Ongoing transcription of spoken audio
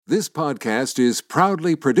This podcast is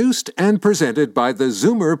proudly produced and presented by the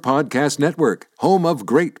Zoomer Podcast Network, home of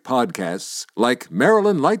great podcasts like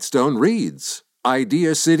Marilyn Lightstone Reads,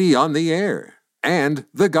 Idea City on the Air, and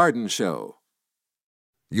The Garden Show.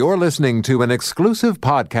 You're listening to an exclusive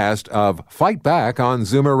podcast of Fight Back on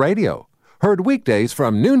Zoomer Radio. Heard weekdays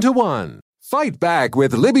from noon to 1. Fight Back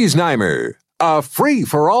with Libby Znaimer. A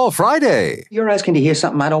free-for-all Friday. You're asking to hear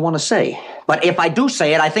something I don't want to say. But if I do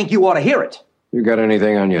say it, I think you ought to hear it. You got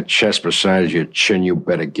anything on your chest besides your chin, you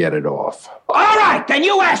better get it off. All right, then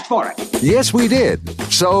you asked for it. Yes, we did.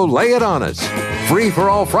 So lay it on us.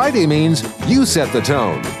 Free-for-all Friday means you set the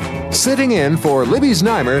tone. Sitting in for Libby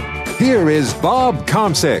Znaimer, here is Bob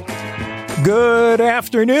Comsick. Good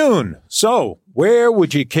afternoon. So, where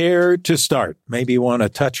would you care to start? Maybe you want to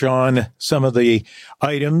touch on some of the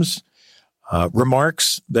items,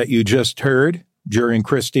 remarks that you just heard during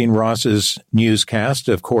Christine Ross's newscast.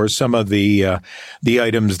 Of course, some of the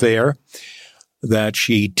items there that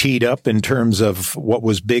she teed up in terms of what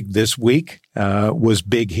was big this week was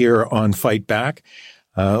big here on Fight Back.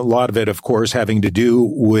 A lot of it, of course, having to do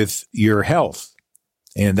with your health.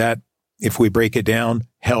 And that, if we break it down,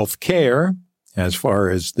 health care, as far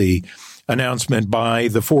as the announcement by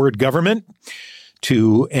the Ford government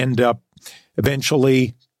to end up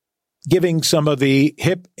eventually giving some of the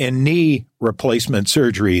hip and knee replacement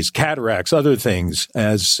surgeries, cataracts, other things,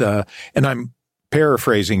 as and I'm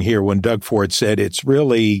paraphrasing here when Doug Ford said it's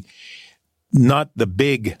really not the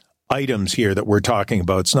big items here that we're talking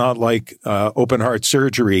about. It's not like open heart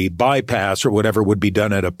surgery, bypass, or whatever would be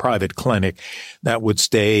done at a private clinic. That would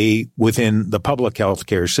stay within the public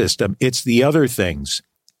healthcare system. It's the other things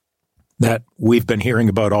that we've been hearing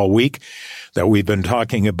about all week, that we've been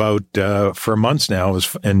talking about for months now,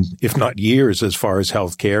 and if not years, as far as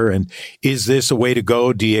healthcare. And is this a way to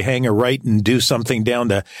go? Do you hang a right and do something down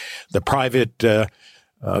the private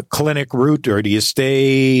clinic route, or do you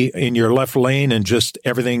stay in your left lane and just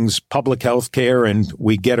everything's public health care and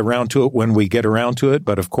we get around to it when we get around to it?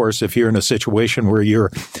 But of course, if you're in a situation where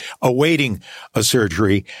you're awaiting a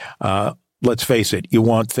surgery, let's face it, you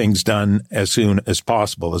want things done as soon as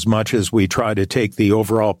possible. As much as we try to take the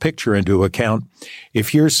overall picture into account,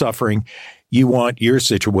 if you're suffering, you want your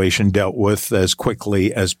situation dealt with as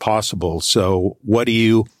quickly as possible. So what do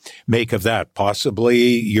you make of that? Possibly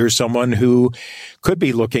you're someone who could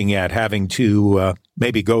be looking at having to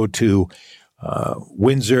maybe go to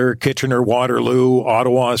Windsor, Kitchener, Waterloo,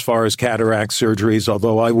 Ottawa as far as cataract surgeries,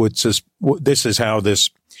 although I would this is how this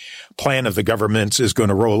plan of the government's is going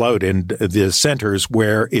to roll out in the centers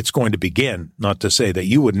where it's going to begin. Not to say that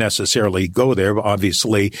you would necessarily go there.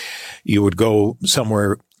 Obviously, you would go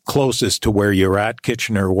somewhere closest to where you're at.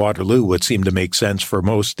 Kitchener, Waterloo would seem to make sense for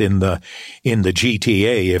most in the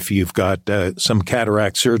GTA. If you've got some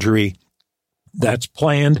cataract surgery that's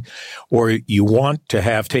planned or you want to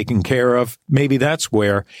have taken care of, maybe that's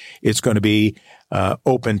where it's going to be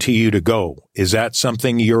open to you to go. Is that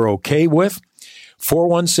something you're okay with?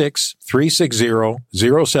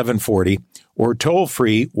 416-360-0740 or toll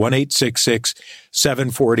free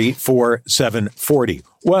 1-866-740-4740.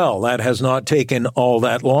 Well, that has not taken all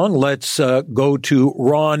that long. Let's go to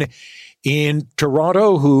Ron in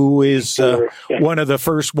Toronto, who is one of the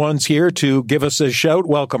first ones here to give us a shout.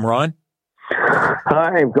 Welcome, Ron.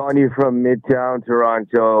 Hi, I'm calling you from Midtown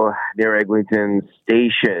Toronto, near Eglinton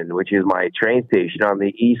Station, which is my train station on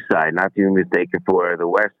the east side, not to be mistaken for the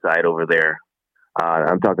west side over there.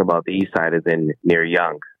 I'm talking about the east side, as in near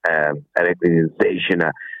Yonge, at Eglinton Station.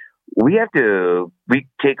 We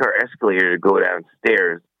take our escalator to go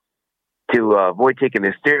downstairs. To avoid taking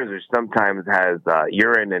the stairs, which sometimes has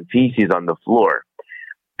urine and feces on the floor,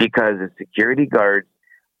 because the security guards,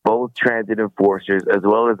 both transit enforcers, as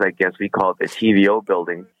well as, I guess we call it the TVO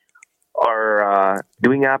building, are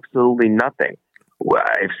doing absolutely nothing.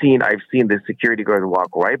 I've seen the security guards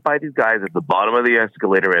walk right by these guys at the bottom of the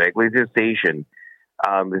escalator at Eglinton Station,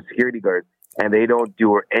 the security guards, and they don't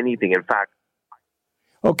do anything. In fact,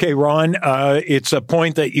 okay, Ron, it's a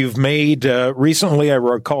point that you've made recently. I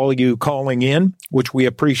recall you calling in, which we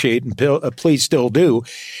appreciate, and please still do.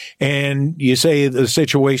 And you say the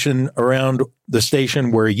situation around the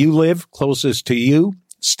station where you live, closest to you,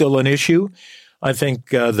 still an issue. I think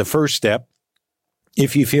the first step,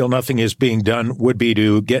 if you feel nothing is being done, would be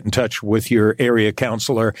to get in touch with your area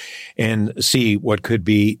counselor and see what could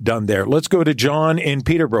be done there. Let's go to John in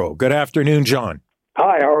Peterborough. Good afternoon, John.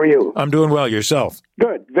 Hi, how are you? I'm doing well. Yourself?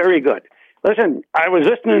 Good, very good. Listen, I was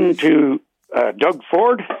listening to Doug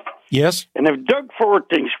Ford. Yes? And if Doug Ford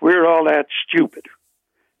thinks we're all that stupid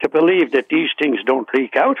to believe that these things don't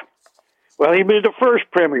leak out, well, he was the first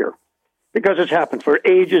premier because it's happened for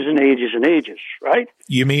ages and ages and ages, right?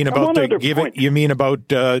 You mean about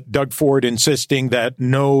Doug Ford insisting that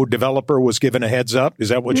no developer was given a heads up? Is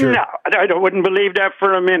that what you're... No, I wouldn't believe that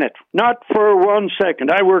for a minute. Not for 1 second.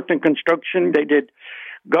 I worked in construction. They did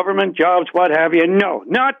government jobs, what have you. No,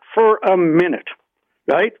 not for a minute,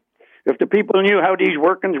 right? If the people knew how these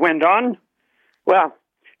workings went on, well,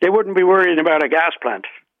 they wouldn't be worrying about a gas plant.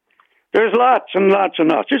 There's lots and lots and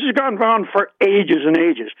lots. This has gone on for ages and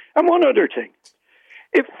ages. And one other thing.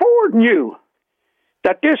 If Ford knew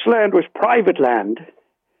that this land was private land,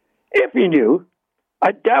 if he knew,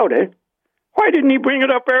 I doubt it, why didn't he bring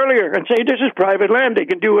it up earlier and say, this is private land, they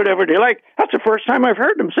can do whatever they like? That's the first time I've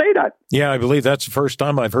heard him say that. Yeah, I believe that's the first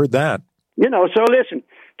time I've heard that. So listen,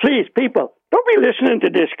 please, people, don't be listening to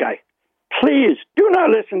this guy. Please, do not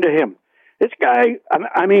listen to him. This guy, I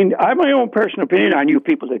have my own personal opinion. I knew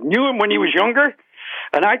people that knew him when he was younger,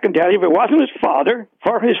 and I can tell you if it wasn't his father,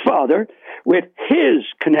 with his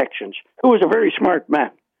connections, who was a very smart man,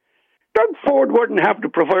 Doug Ford wouldn't have the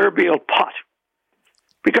proverbial pot,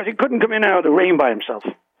 because he couldn't come in out of the rain by himself.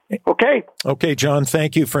 Okay? Okay, John,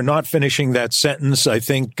 thank you for not finishing that sentence. I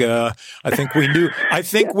think we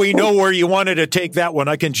know where you wanted to take that one.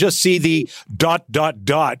 I can just see the ...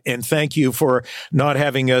 And thank you for not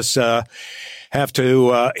having us have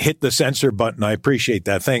to hit the censor button. I appreciate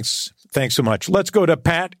that. Thanks so much. Let's go to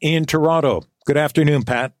Pat in Toronto. Good afternoon,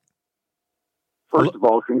 Pat. First of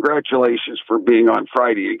all, congratulations for being on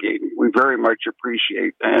Friday again. We very much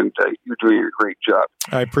appreciate, and you're doing a great job.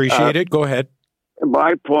 I appreciate it. Go ahead.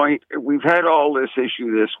 My point, we've had all this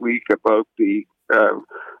issue this week about the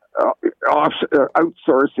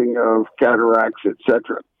outsourcing of cataracts,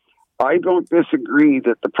 etc. I don't disagree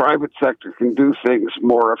that the private sector can do things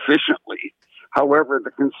more efficiently. However,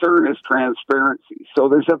 the concern is transparency. So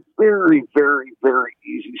there's a very, very, very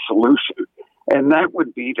easy solution, and that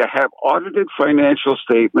would be to have audited financial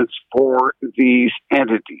statements for these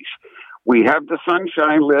entities. We have the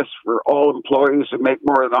sunshine list for all employees who make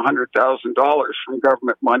more than $100,000 from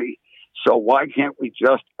government money. So why can't we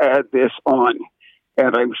just add this on?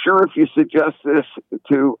 And I'm sure if you suggest this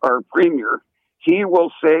to our premier, he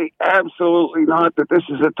will say absolutely not, that this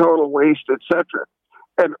is a total waste, etc.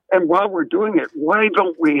 And while we're doing it, why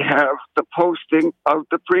don't we have the posting of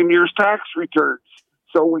the premier's tax returns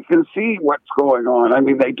so we can see what's going on? I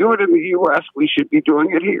mean, they do it in the U.S. We should be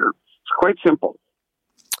doing it here. It's quite simple.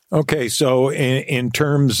 Okay, so in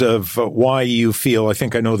terms of why you feel, I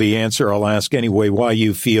think I know the answer, I'll ask anyway, why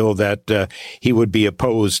you feel that he would be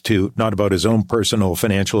opposed to, not about his own personal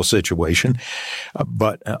financial situation,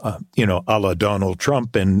 but, a la Donald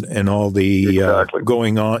Trump and all the exactly.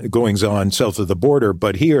 goings on south of the border.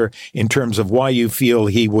 But here, in terms of why you feel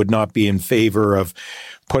he would not be in favor of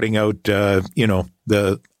putting out,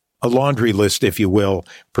 a laundry list, if you will,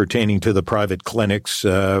 pertaining to the private clinics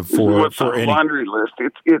for any laundry list.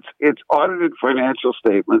 It's audited financial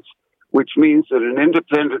statements, which means that an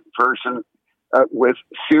independent person with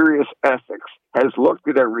serious ethics has looked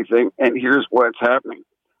at everything, and here's what's happening.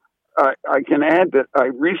 I can add that I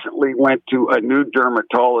recently went to a new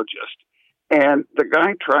dermatologist, and the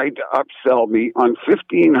guy tried to upsell me on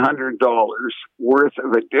 $1,500 worth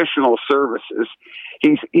of additional services.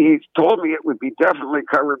 He told me it would be definitely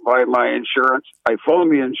covered by my insurance. I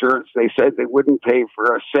phoned the insurance. They said they wouldn't pay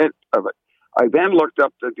for a cent of it. I then looked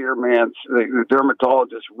up the the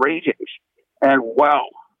dermatologist's ratings, and wow,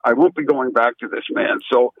 I won't be going back to this man.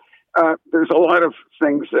 So there's a lot of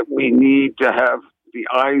things that we need to have the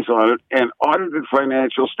eyes on it, and audited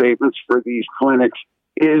financial statements for these clinics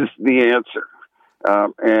is the answer.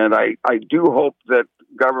 And I do hope that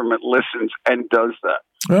government listens and does that.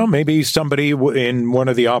 Well, maybe somebody in one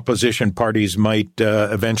of the opposition parties might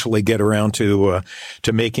eventually get around to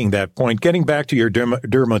making that point. Getting back to your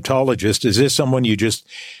dermatologist, is this someone you just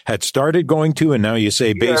had started going to, and now you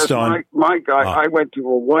say based on my guy? I went to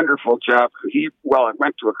a wonderful chap. I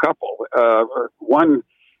went to a couple. One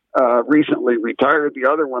recently retired. The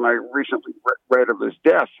other one I recently read of his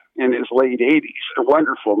death in his late 80s. A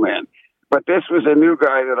wonderful man. But this was a new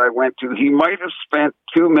guy that I went to. He might have spent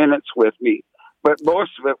 2 minutes with me, but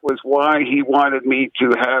most of it was why he wanted me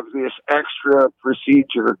to have this extra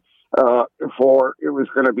procedure it was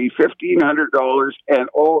going to be $1,500, and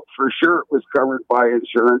for sure it was covered by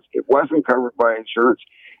insurance. It wasn't covered by insurance.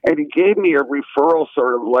 And he gave me a referral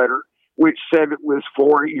sort of letter, which said it was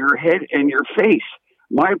for your head and your face.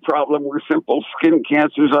 My problem were simple skin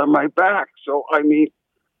cancers on my back. So, I mean,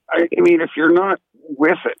 if you're not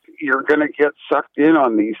with it, you're going to get sucked in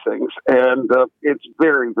on these things. And it's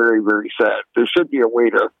very, very, very sad. There should be a way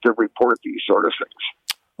to report these sort of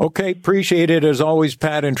things. Okay, appreciate it as always,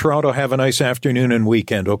 Pat in Toronto. Have a nice afternoon and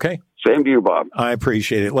weekend, okay? Same to you, Bob. I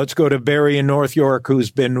appreciate it. Let's go to Barry in North York, who's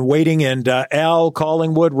been waiting, and Al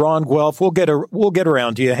Collingwood, Ron Guelph. We'll get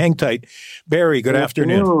around to you. Hang tight. Barry, good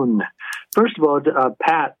afternoon. First of all,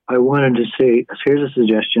 Pat, I wanted to say, here's a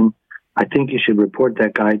suggestion. I think you should report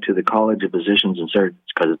that guy to the College of Physicians and Surgeons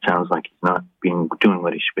because it sounds like he's not doing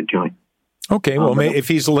what he should be doing. Okay, well, if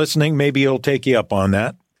he's listening, maybe he'll take you up on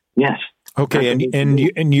that. Yes. Okay,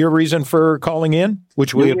 and your reason for calling in,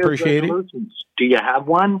 which we appreciate it. Do you have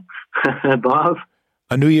one, Bob?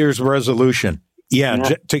 A New Year's resolution. Yeah.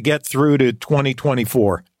 To get through to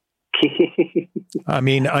 2024. I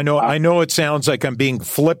mean, I know it sounds like I'm being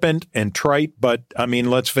flippant and trite, but I mean,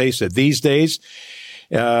 let's face it, these days,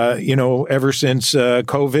 ever since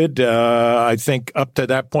COVID, I think up to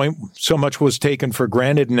that point, so much was taken for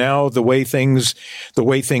granted. Now the way things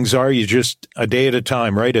are, you just a day at a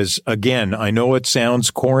time, right? Again, I know it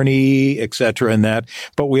sounds corny, et cetera, and that,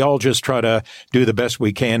 but we all just try to do the best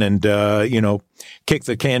we can and, kick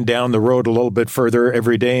the can down the road a little bit further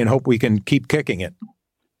every day and hope we can keep kicking it.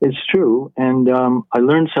 It's true. And I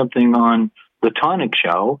learned something on the Tonic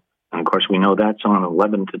Show. And, of course, we know that's on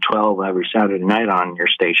 11 to 12 every Saturday night on your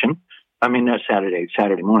station. I mean, not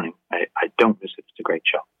Saturday morning. I don't miss it. It's a great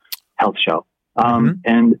show, health show.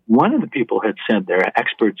 And one of the people had said there,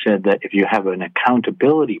 expert said that if you have an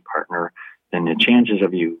accountability partner, then the chances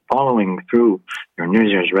of you following through your New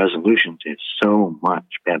Year's resolutions is so much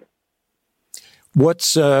better.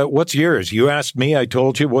 What's yours? You asked me, I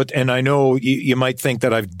told you what, and I know you might think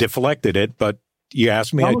that I've deflected it, but you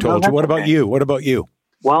asked me, I told you. What about you? What about you?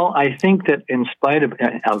 Well, I think that in spite of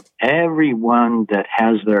everyone that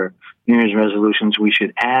has their New Year's resolutions, we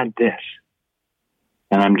should add this.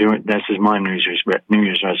 And this is my New Year's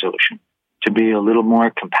resolution, to be a little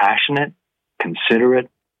more compassionate,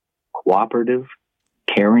 considerate, cooperative,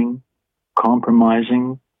 caring,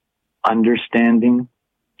 compromising, understanding,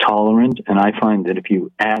 tolerant. And I find that if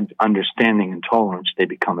you add understanding and tolerance, they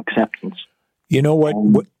become acceptance. You know what?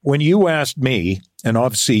 When you asked me, and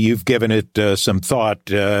obviously you've given it some thought,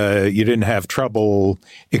 you didn't have trouble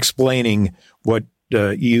explaining what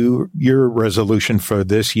your resolution for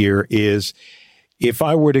this year is. If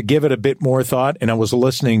I were to give it a bit more thought, and I was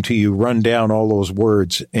listening to you run down all those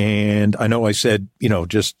words, and I know I said,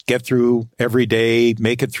 just get through every day,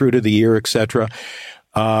 make it through to the year, etc.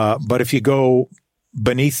 But if you go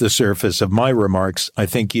beneath the surface of my remarks, I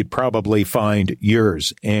think you'd probably find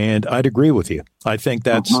yours. And I'd agree with you. I think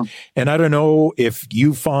that's, and I don't know if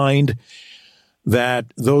you find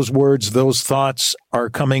that those words, those thoughts are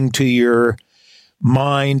coming to your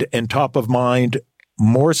mind and top of mind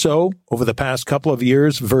more so over the past couple of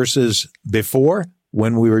years versus before,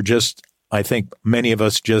 when we were just, I think many of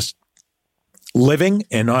us just living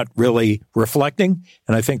and not really reflecting.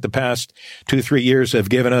 And I think the past 2-3 years have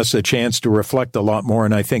given us a chance to reflect a lot more.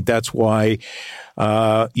 And I think that's why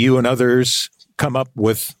you and others come up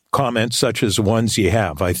with comments such as the ones you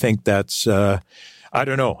have. I think that's, I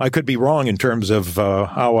don't know. I could be wrong in terms of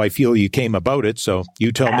how I feel you came about it. So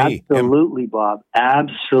you tell me. Absolutely, Bob.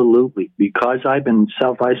 Absolutely. Because I've been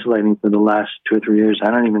self-isolating for the last 2 or 3 years,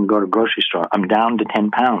 I don't even go to grocery store. I'm down to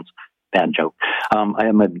 10 pounds. Bad joke. I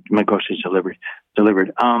have my groceries delivered.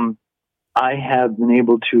 I have been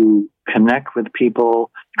able to connect with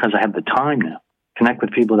people because I have the time now. Connect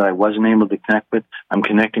with people that I wasn't able to connect with. I'm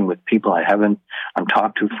connecting with people I'm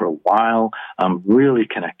talked to for a while. I'm really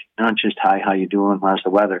connecting, not just, hi, how you doing? How's the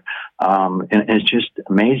weather? And it's just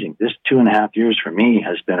amazing. This 2.5 years for me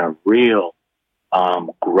has been a real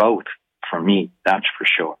growth for me. That's for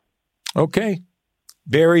sure. Okay.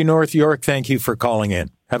 Barry, North York, thank you for calling in.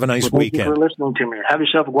 Have a nice weekend. Thank you for listening to me. Have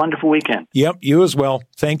yourself a wonderful weekend. Yep, you as well.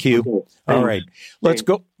 Thank you. Okay, all right. Let's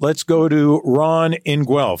go to Ron in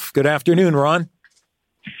Guelph. Good afternoon, Ron.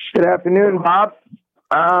 Good afternoon, Bob.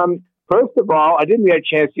 First of all, I didn't get a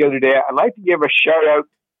chance the other day. I'd like to give a shout out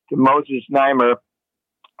to Moses Neimer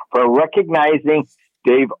for recognizing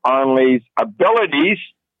Dave Arnley's abilities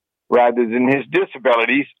rather than his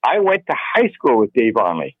disabilities. I went to high school with Dave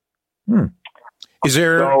Arnley. Is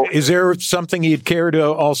there something you'd care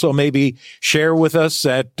to also maybe share with us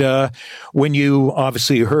that when you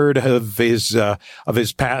obviously heard of his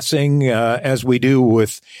passing, as we do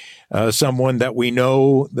with someone that we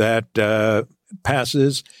know that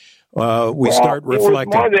passes, start reflecting? It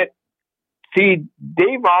was more that, see,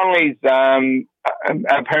 Dave Arnley's,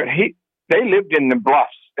 they lived in the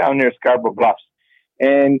Bluffs, down near Scarborough Bluffs,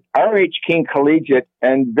 and R.H. King Collegiate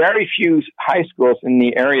and very few high schools in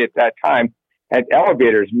the area at that time had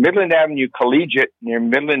elevators. Midland Avenue Collegiate near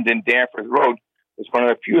Midland and Danforth Road was one of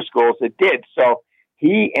the few schools that did. So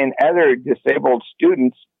he and other disabled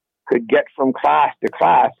students could get from class to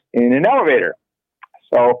class in an elevator.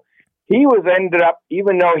 So he ended up,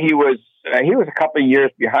 even though he was a couple of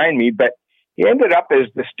years behind me, but he ended up as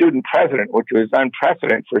the student president, which was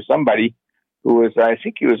unprecedented for somebody who was, I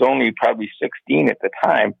think he was only probably 16 at the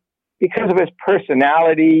time, because of his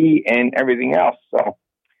personality and everything else. So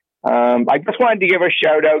I just wanted to give a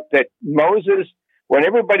shout out that Moses, when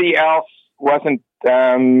everybody else wouldn't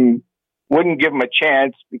give him a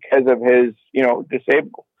chance because of his,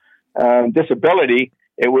 disability,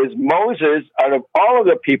 it was Moses out of all of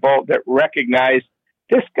the people that recognized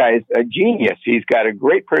this guy's a genius. He's got a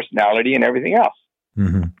great personality and everything else.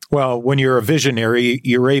 Mm-hmm. Well, when you're a visionary,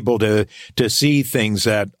 you're able to see things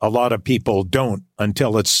that a lot of people don't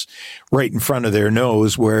until it's right in front of their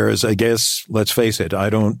nose. Whereas I guess, let's face it,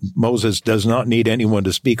 Moses does not need anyone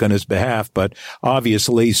to speak on his behalf, but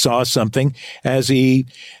obviously saw something as he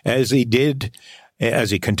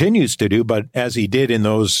continues to do, but as he did in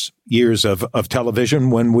those years of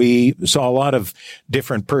television when we saw a lot of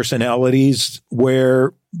different personalities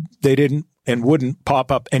where they didn't and wouldn't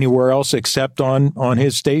pop up anywhere else except on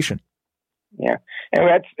his station. Yeah. And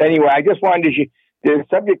anyway, I just wanted to, the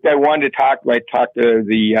subject I wanted to talk to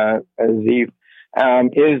the Aziz,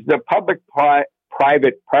 is the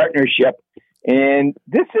public-private partnership. And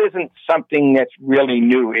this isn't something that's really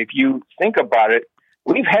new. If you think about it,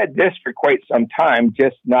 we've had this for quite some time,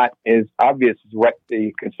 just not as obvious as what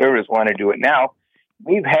the Conservatives want to do it now.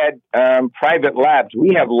 We've had private labs.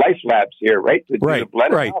 We have Life Labs here, right? To do the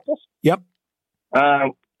blood analysis. Yep.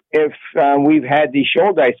 We've had the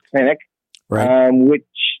Shouldice Clinic, which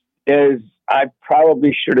is, I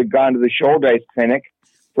probably should have gone to the Shouldice Clinic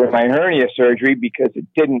for my hernia surgery because it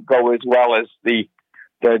didn't go as well as the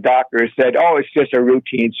doctor said, oh, it's just a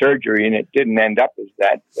routine surgery, and it didn't end up as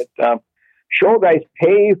that. But Shouldice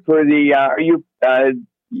pay for the,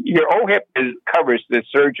 your OHIP covers the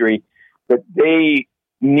surgery, but they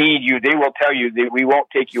need you. They will tell you that we won't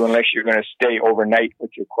take you unless you're going to stay overnight,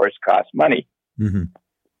 which of course costs money. Mm-hmm.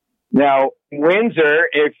 Now, Windsor,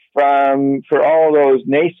 if for all those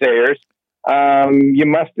naysayers, you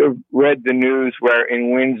must have read the news where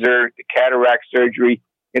in Windsor, the cataract surgery,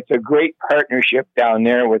 it's a great partnership down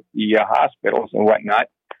there with the hospitals and whatnot,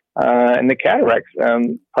 and the cataracts,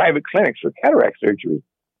 private clinics for cataract surgery.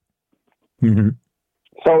 Mm-hmm.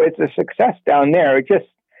 So it's a success down there.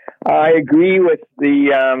 I agree with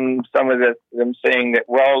some of them saying that,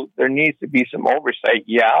 well, there needs to be some oversight.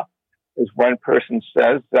 Yeah, as one person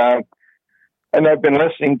says, and I've been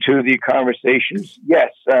listening to the conversations.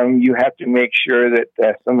 Yes, you have to make sure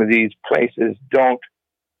that some of these places don't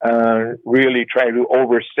really try to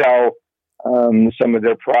oversell some of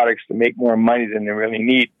their products to make more money than they really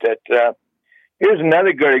need. Here's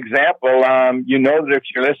another good example. You know that if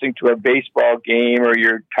you're listening to a baseball game or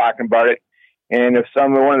you're talking about it, and if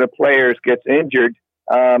one of the players gets injured,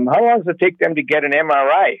 how long does it take them to get an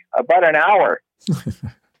MRI? About an hour,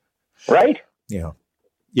 right? Yeah.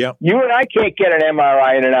 Yeah. You and I can't get an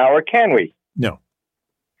MRI in an hour, can we? No.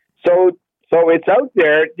 So it's out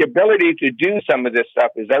there. The ability to do some of this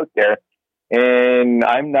stuff is out there. And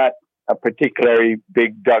I'm not a particularly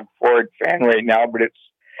big Doug Ford fan right now, but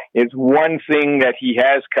it's one thing that he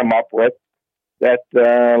has come up with that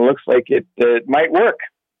looks like it might work.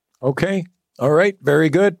 Okay. All right. Very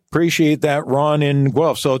good. Appreciate that, Ron in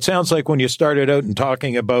Guelph. So it sounds like when you started out and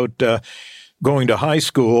talking about going to high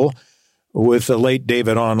school with the late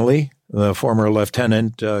David Onley, the former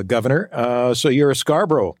lieutenant governor. So you're a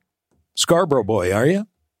Scarborough boy, are you?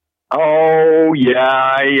 Oh, yeah.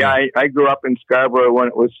 I grew up in Scarborough when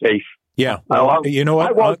it was safe. Yeah. Well, you know what?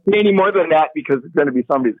 I won't say any more than that because it's going to be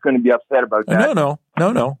somebody that's going to be upset about that. No.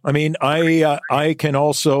 I mean, I can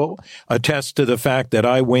also attest to the fact that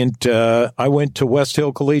I went to West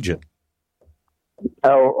Hill Collegiate.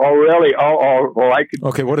 Oh, really? Well, I could.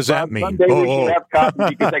 Okay, what does that mean? Someday we should have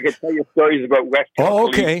coffee because I could tell you stories about West Hill. Oh,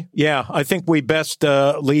 okay. Yeah, I think we best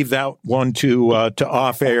leave that one to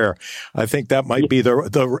off air. I think that might be the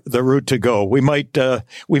route to go. We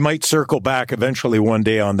might circle back eventually one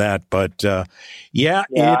day on that, but I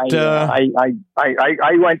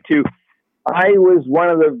went to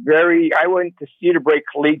Cedar Brae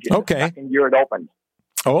Collegiate. Okay. The second year it opened.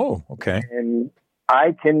 Oh, okay. And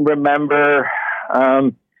I can remember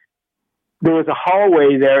there was a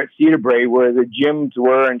hallway there at Cedar Brae where the gyms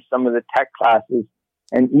were and some of the tech classes.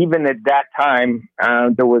 And even at that time,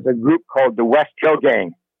 there was a group called the West Hill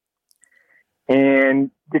Gang.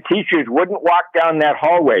 And the teachers wouldn't walk down that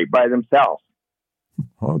hallway by themselves.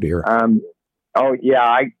 Oh, dear. I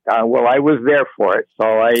was there for it. So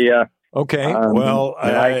Okay. Well,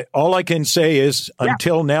 all I can say is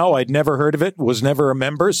until now, I'd never heard of it, was never a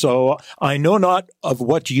member. So I know not of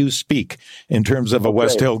what you speak in terms of a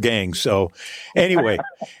West Hill gang. So anyway.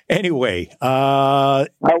 I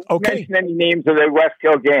won't mention any names of the West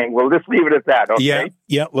Hill gang. We'll just leave it at that. Okay.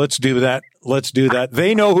 Yeah. Let's do that.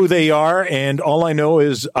 They know who they are. And all I know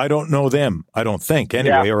is I don't know them. I don't think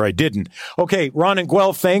anyway, or I didn't. Okay. Ron and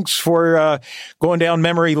Guelph, thanks for going down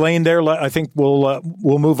memory lane there. I think we'll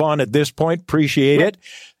move on at this point. Appreciate it.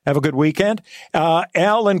 Have a good weekend.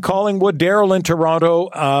 Al in Collingwood, Daryl in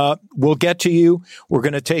Toronto, we'll get to you. We're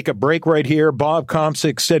going to take a break right here. Bob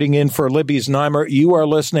Komsic sitting in for Libby Znaimer. You are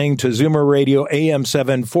listening to Zoomer Radio AM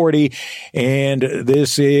 740, and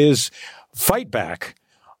this is Fight Back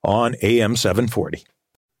on AM 740.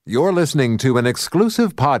 You're listening to an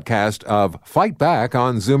exclusive podcast of Fight Back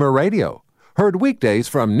on Zoomer Radio. Heard weekdays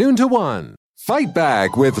from noon to 1. Fight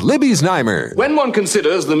Back with Libby Znaimer. When one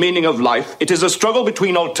considers the meaning of life, it is a struggle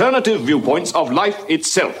between alternative viewpoints of life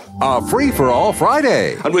itself. A free-for-all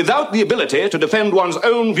Friday. And without the ability to defend one's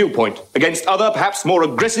own viewpoint against other, perhaps more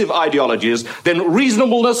aggressive ideologies, then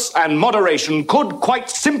reasonableness and moderation could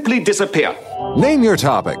quite simply disappear. Name your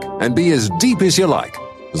topic and be as deep as you like,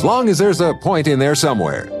 as long as there's a point in there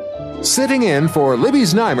somewhere. Sitting in for Libby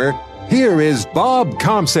Znaimer, here is Bob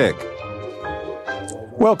Komsic.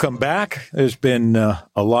 Welcome back. There's been a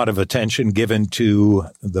lot of attention given to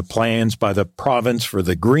the plans by the province for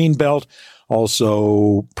the Greenbelt,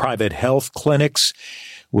 also private health clinics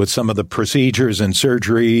with some of the procedures and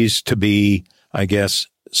surgeries to be, I guess,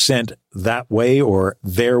 sent that way or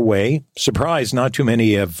their way. Surprised not too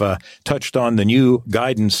many have touched on the new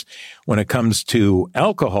guidance when it comes to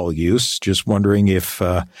alcohol use. Just wondering if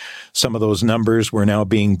some of those numbers we're now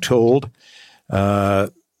being told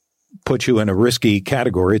put you in a risky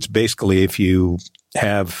category. It's basically if you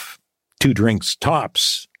have 2 drinks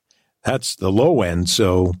tops, that's the low end.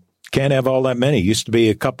 So can't have all that many. Used to be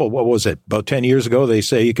a couple, what was it? About 10 years ago, they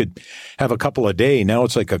say you could have a couple a day. Now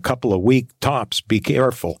it's like a couple a week tops. Be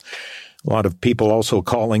careful. A lot of people also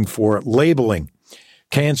calling for labeling,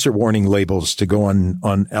 cancer warning labels to go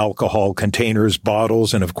on alcohol containers,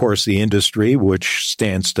 bottles, and of course the industry, which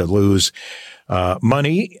stands to lose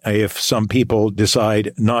money if some people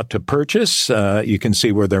decide not to purchase. You can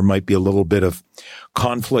see where there might be a little bit of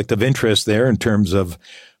conflict of interest there in terms of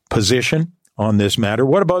position on this matter.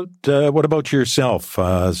 What about yourself?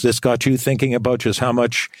 Has this got you thinking about just how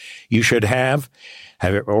much you should have?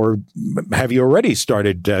 Or have you already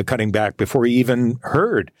started cutting back before you even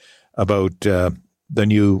heard about the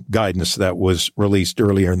new guidance that was released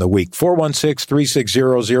earlier in the week?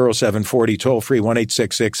 416-360-0740, toll free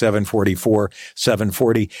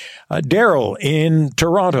 1-866-744-740. Daryl in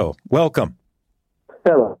Toronto, welcome.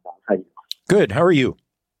 Hello. How are you? Good. How are you?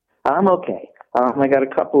 I'm okay. I got a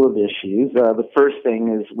couple of issues. The first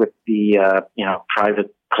thing is with the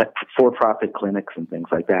private for-profit clinics and things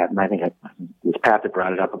like that. And I think it was Pat that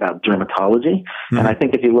brought it up about dermatology. Mm-hmm. And I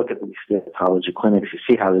think if you look at these dermatology clinics, you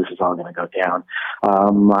see how this is all going to go down.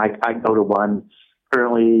 I go to one.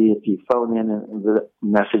 Currently, if you phone in and the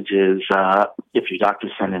message is, if your doctor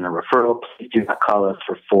sent in a referral, please do not call us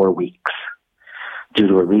for 4 weeks due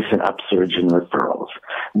to a recent upsurge in referrals.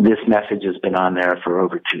 This message has been on there for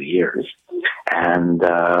over 2 years. And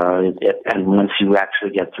and once you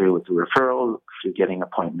actually get through with the referral, you're getting an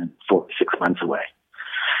appointment 4 to 6 months away.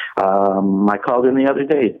 I called in the other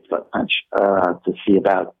day to see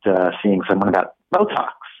about seeing someone about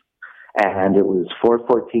Botox. And it was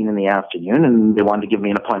 4:14 in the afternoon, and they wanted to give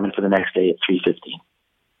me an appointment for the next day at 3:15.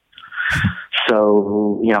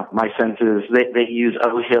 So, my sense is they use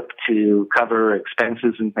OHIP to cover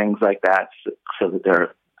expenses and things like that so that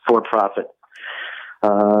their for-profit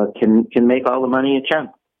can make all the money it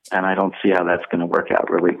can. And I don't see how that's going to work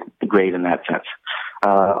out really great in that sense.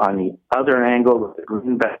 On the other angle, with the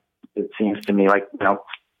Greenbelt, it seems to me like,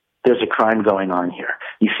 there's a crime going on here.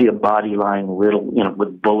 You see a body lying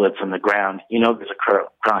with bullets on the ground. There's a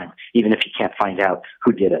crime, even if you can't find out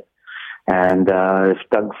who did it. And if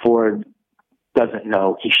Doug Ford doesn't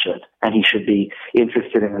know, he should. And he should be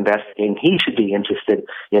interested in investigating. He should be interested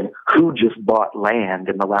in who just bought land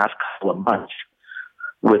in the last couple of months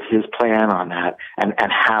with his plan on that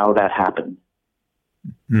and how that happened.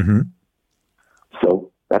 Mm-hmm.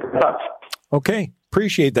 So that's us. Okay.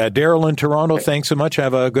 Appreciate that. Daryl in Toronto, thanks so much.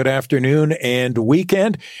 Have a good afternoon and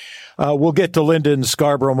weekend. We'll get to Linda in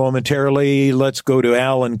Scarborough momentarily. Let's go to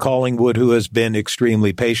Al in Collingwood, who has been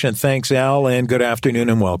extremely patient. Thanks, Al, and good afternoon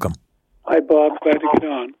and welcome. Hi, Bob. Glad to get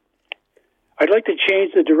on. I'd like to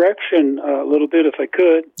change the direction a little bit if I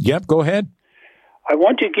could. Yep, go ahead. I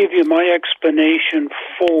want to give you my explanation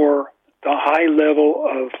for the high level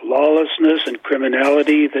of lawlessness and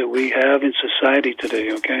criminality that we have in society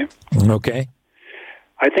today, okay? Okay.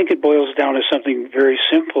 I think it boils down to something very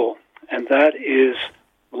simple, and that is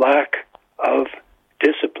lack of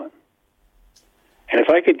discipline. And if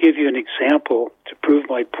I could give you an example to prove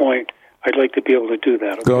my point, I'd like to be able to do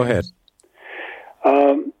that. Okay? Go ahead.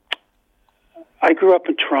 I grew up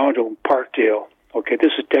in Toronto, Parkdale. Okay,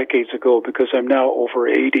 this is decades ago because I'm now over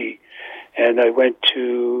 80. And I went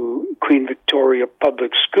to Queen Victoria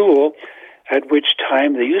Public School, at which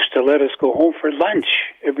time they used to let us go home for lunch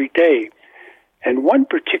every day. And one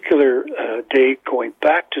particular day, going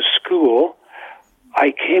back to school,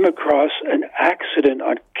 I came across an accident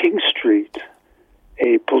on King Street.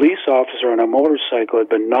 A police officer on a motorcycle had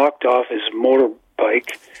been knocked off his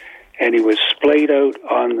motorbike, and he was splayed out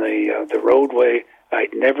on the roadway.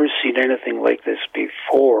 I'd never seen anything like this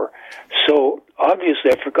before. So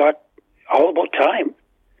obviously I forgot all about time.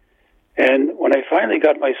 And when I finally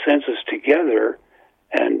got my senses together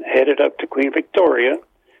and headed up to Queen Victoria,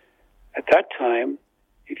 at that time,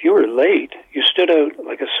 if you were late, you stood out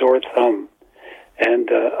like a sore thumb. And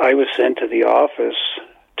I was sent to the office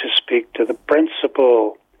to speak to the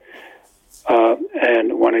principal.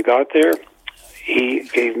 And when I got there, he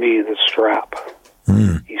gave me the strap.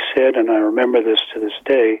 He said, and I remember this to this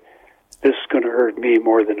day, this is going to hurt me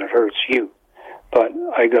more than it hurts you. But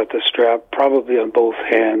I got the strap probably on both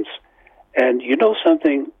hands. And you know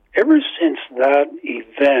something? Ever since that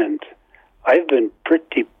event, I've been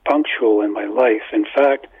pretty punctual in my life. In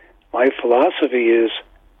fact, my philosophy is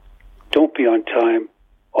don't be on time,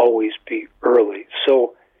 always be early.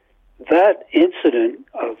 So that incident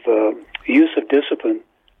of use of discipline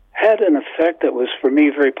had an effect that was, for me,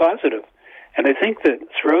 very positive. And I think that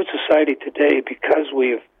throughout society today, because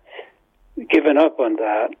we've given up on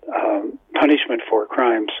that punishment for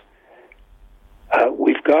crimes,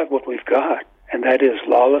 we've got what we've got, and that is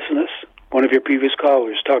lawlessness. One of your previous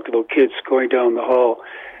callers talked about kids going down the hall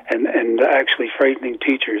and actually frightening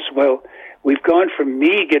teachers. Well, we've gone from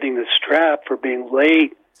me getting the strap for being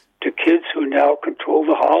late to kids who now control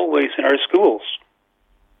the hallways in our schools.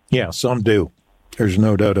 Yeah, some do. There's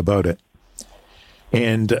no doubt about it.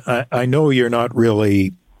 And I know you're not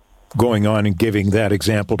really going on and giving that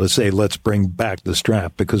example to say, let's bring back the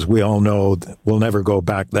strap, because we all know that we'll never go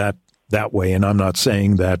back that way. And I'm not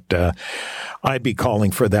saying that I'd be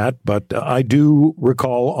calling for that, but I do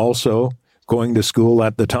recall also going to school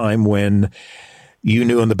at the time when you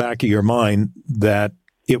knew in the back of your mind that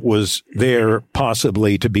it was there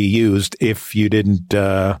possibly to be used if you didn't,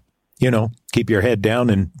 keep your head down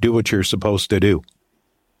and do what you're supposed to do.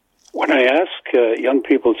 When I ask young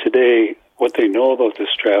people today what they know about the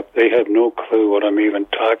strap, they have no clue what I'm even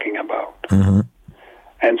talking about. Mm-hmm.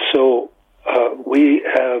 And so we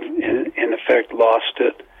have, in effect, lost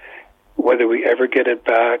it. Whether we ever get it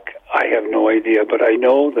back, I have no idea. But I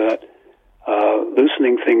know that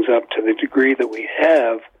loosening things up to the degree that we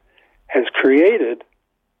have has created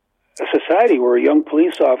a society where a young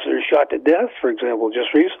police officer is shot to death, for example,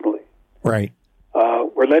 just recently. Right.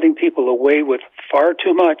 We're letting people away with far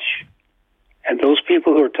too much. And those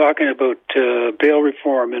people who are talking about bail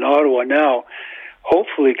reform in Ottawa now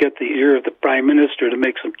hopefully get the ear of the Prime Minister to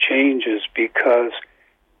make some changes, because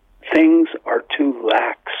things are too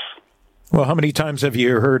lax. Well, how many times have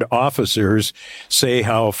you heard officers say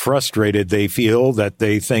how frustrated they feel, that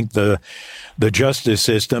they think the justice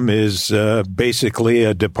system is basically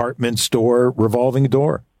a department store revolving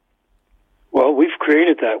door? Well, we've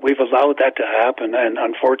created that. We've allowed that to happen, and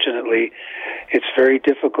unfortunately, it's very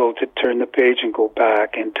difficult to turn the page and go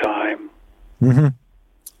back in time. Mm-hmm.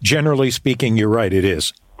 Generally speaking, you're right. It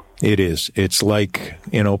is. It is. It's like,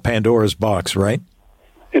 Pandora's box, right?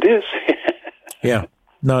 It is. Yeah.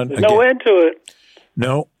 There's no end to it.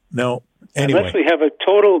 No. Anyway. Unless we have a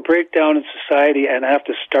total breakdown in society and have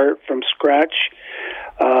to start from scratch,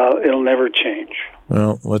 it'll never change.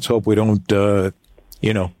 Well, let's hope we don't,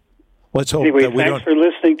 let's hope anyway, that we don't. Thanks for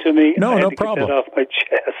listening to me. No problem. Get that off my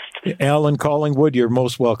chest. Alan Collingwood, you're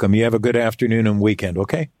most welcome. You have a good afternoon and weekend,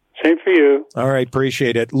 okay? Same for you. All right,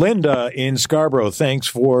 appreciate it. Linda in Scarborough, thanks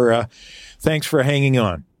for hanging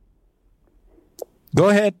on. Go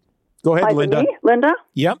ahead. Go ahead, Hi, Linda. Me? Linda?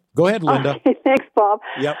 Yep. Go ahead, Linda. Okay, thanks, Bob.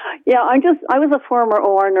 Yep. Yeah, I was a former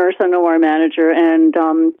OR nurse and OR manager, and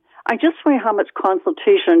I just wonder how much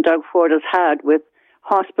consultation Doug Ford has had with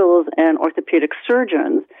hospitals and orthopedic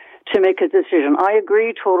surgeons to make a decision. I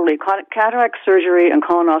agree totally. Cataract surgery and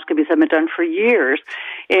colonoscopies have been done for years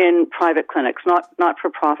in private clinics, not for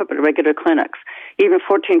profit, but regular clinics, even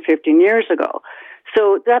 14, 15 years ago.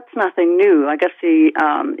 So that's nothing new. I guess the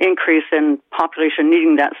increase in population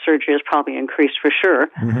needing that surgery has probably increased for sure.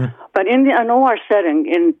 Mm-hmm. But in an OR setting,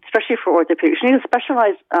 especially for orthopedics, you need a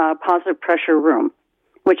specialized positive pressure room,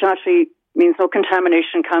 which actually means no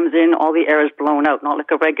contamination comes in, all the air is blown out, not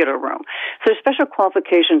like a regular room. So there's special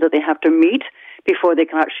qualifications that they have to meet before they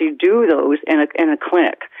can actually do those in a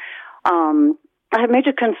clinic. I have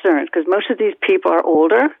major concerns because most of these people are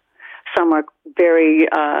older. Some are very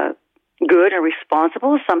good and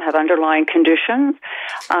responsible. Some have underlying conditions.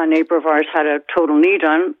 A neighbor of ours had a total knee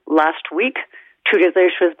done last week. 2 days later,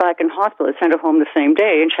 she was back in hospital. They sent her home the same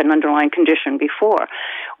day, and she had an underlying condition before.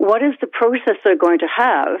 What is the process they're going to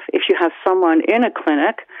have if you have someone in a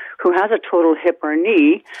clinic who has a total hip or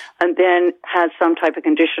knee and then has some type of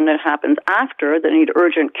condition that happens after that need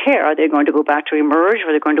urgent care? Are they going to go back to emerge, or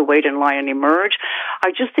are they going to wait in line and emerge? I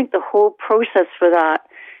just think the whole process for that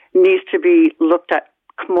needs to be looked at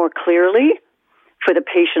more clearly for the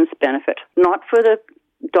patient's benefit, not for the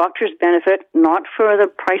doctor's benefit, not for the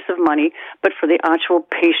price of money, but for the actual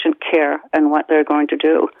patient care and what they're going to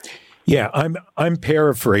do. Yeah, I'm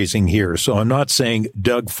paraphrasing here, so I'm not saying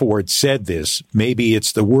Doug Ford said this. Maybe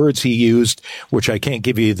it's the words he used, which I can't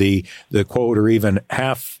give you the quote or even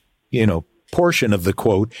half, portion of the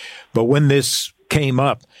quote. But when this came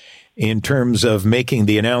up in terms of making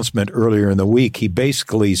the announcement earlier in the week, he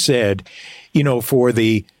basically said, for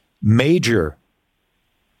the major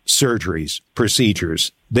surgeries,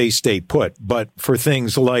 procedures, they stay put. But for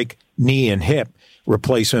things like knee and hip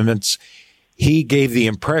replacements, he gave the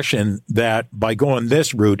impression that by going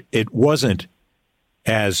this route, it wasn't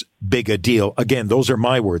as big a deal. Again, those are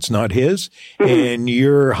my words, not his. Mm-hmm. And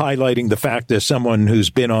you're highlighting the fact as someone who's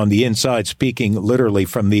been on the inside, speaking literally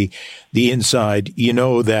from the inside,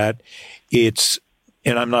 that it's,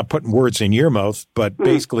 and I'm not putting words in your mouth, but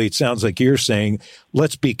basically it sounds like you're saying,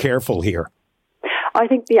 let's be careful here. I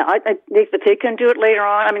think, I think that they can do it later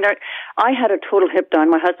on. I mean, I had a total hip done.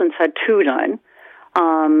 My husband's had 2 done.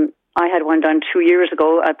 I had one done 2 years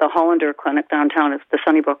ago at the Hollander Clinic downtown. It's the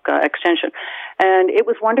Sunnybrook Extension. And it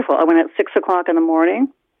was wonderful. I went at 6 o'clock in the morning.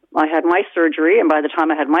 I had my surgery, and by the time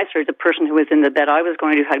I had my surgery, the person who was in the bed I was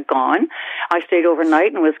going to had gone. I stayed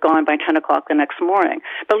overnight and was gone by 10 o'clock the next morning.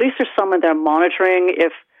 But at least there's someone there monitoring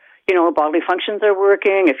if bodily functions are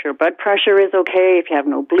working, if your blood pressure is okay, if you have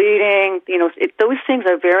no bleeding. Those things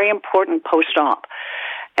are very important post-op.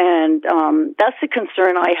 And that's the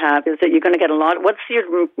concern I have, is that you're going to get a lot. What's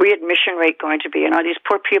your readmission rate going to be? And are these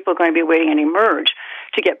poor people going to be waiting and emerge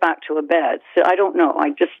to get back to a bed? So I don't know.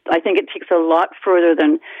 I think it takes a lot further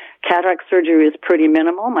than cataract surgery is pretty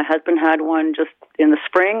minimal. My husband had one just in the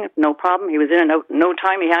spring, no problem. He was in and out in no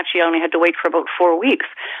time. He actually only had to wait for about 4 weeks.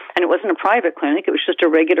 And it wasn't a private clinic. It was just a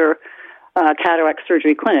regular cataract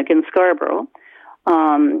surgery clinic in Scarborough.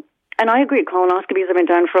 And I agree, colonoscopies have been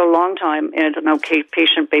done for a long time in an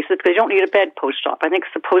outpatient basis because you don't need a bed post-op. I think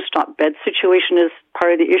the post-op bed situation is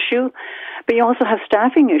part of the issue, but you also have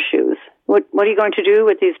staffing issues. What are you going to do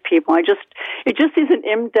with these people? It just is an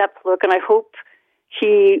in-depth look, and I hope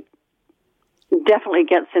he definitely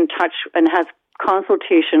gets in touch and has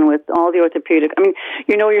consultation with all the orthopedic. I mean,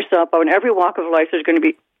 you know yourself, in every walk of life there's going to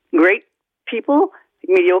be great people,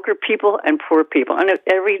 mediocre people, and poor people. And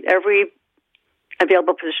every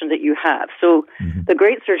available position that you have. So the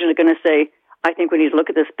great surgeons are going to say, I think we need to look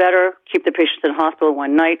at this better, keep the patients in hospital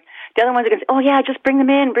one night. The other ones are going to say, oh yeah, just bring them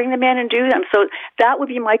in and do them. So that would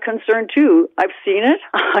be my concern too. I've seen it.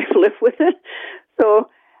 I've lived with it. So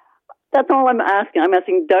that's all I'm asking. I'm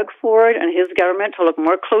asking Doug Ford and his government to look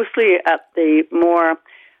more closely at the more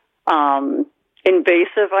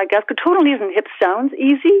invasive, I guess. Because total knees and hips sounds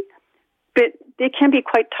easy, but they can be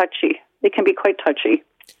quite touchy.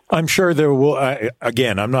 I'm sure there will,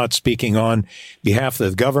 again, I'm not speaking on behalf of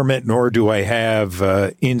the government, nor do I have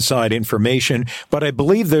inside information, but I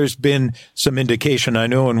believe there's been some indication. I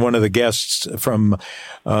know in one of the guests from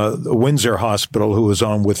the Windsor Hospital who was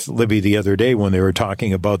on with Libby the other day when they were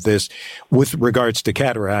talking about this, with regards to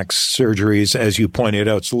cataract surgeries, as you pointed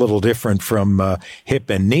out, it's a little different from hip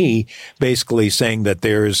and knee, basically saying that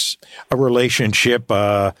there's a relationship,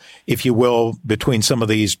 if you will, between some of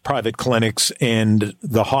these private clinics and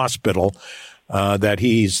the hospital that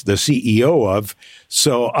he's the CEO of.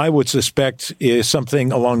 So I would suspect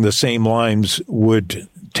something along the same lines would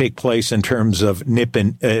take place in terms of hip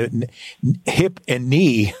and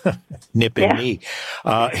knee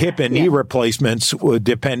replacements,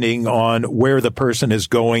 depending on where the person is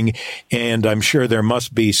going. And I'm sure there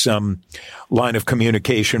must be some line of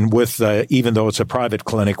communication with, even though it's a private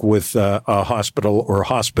clinic, with a hospital or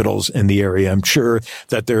hospitals in the area. I'm sure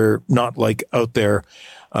that they're not like out there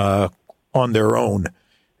on their own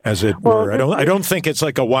as it were. I don't think it's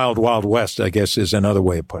like a wild, wild west, I guess is another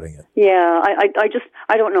way of putting it. Yeah,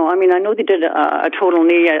 I don't know. I mean, I know they did a total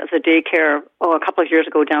knee as a daycare, a couple of years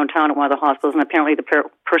ago downtown at one of the hospitals, and apparently the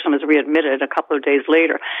person was readmitted a couple of days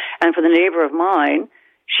later. And for the neighbor of mine,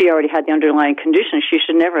 she already had the underlying condition. She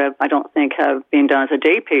should never have, I don't think, have been done as a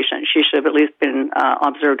day patient. She should have at least been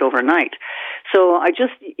observed overnight. So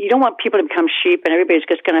you don't want people to become sheep and everybody's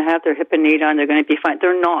just going to have their hip and knee done. They're going to be fine.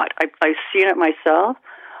 They're not. I've seen it myself.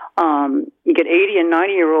 You get 80 and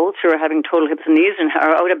 90-year-olds who are having total hips and knees and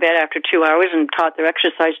are out of bed after 2 hours and taught their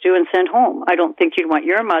exercise due and sent home. I don't think you'd want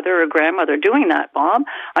your mother or grandmother doing that, Bob.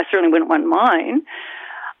 I certainly wouldn't want mine.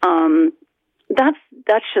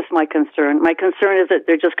 That's just my concern. My concern is that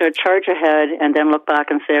they're just going to charge ahead and then look back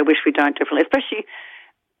and say, I wish we'd done it differently, especially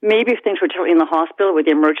maybe if things were differently in the hospital where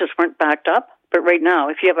the emerges weren't backed up. But right now,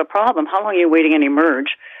 if you have a problem, how long are you waiting in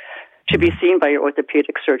emerge to be seen by your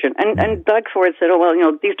orthopedic surgeon? And Doug Ford said,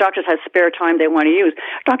 these doctors have spare time they want to use.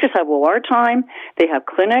 Doctors have OR time, they have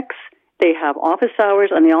clinics, they have office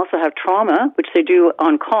hours, and they also have trauma, which they do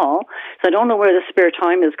on call. So I don't know where the spare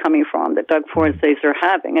time is coming from that Doug Ford says they're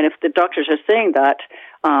having. And if the doctors are saying that,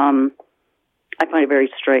 I find it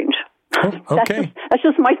very strange. Oh, okay. That's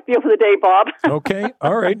just my spiel for the day, Bob. Okay.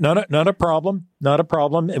 All right. Not a problem. Not a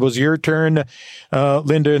problem. It was your turn,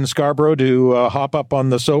 Linda in Scarborough, to hop up on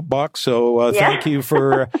the soapbox. So thank you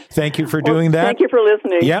for doing that. Thank you for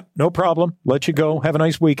listening. Yep. No problem. Let you go. Have a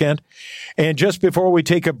nice weekend. And just before we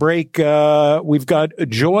take a break, we've got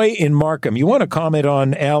Joy in Markham. You want to comment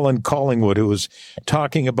on Alan Collingwood, who was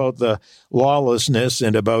talking about the lawlessness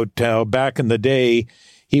and about how back in the day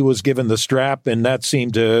he was given the strap, and that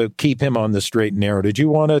seemed to keep him on the straight and narrow. Did you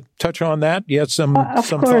want to touch on that? You had some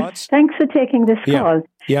thoughts? Thanks for taking this call.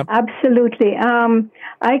 Yeah. Absolutely.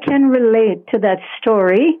 I can relate to that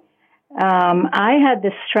story. I had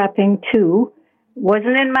the strapping too.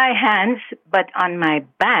 Wasn't in my hands, but on my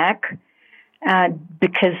back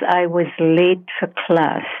because I was late for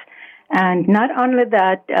class. And not only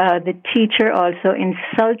that, the teacher also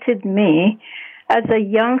insulted me as a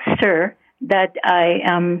youngster that I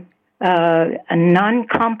am a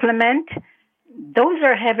non-compliment. Those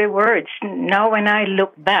are heavy words. Now when I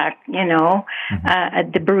look back,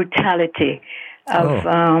 at the brutality of,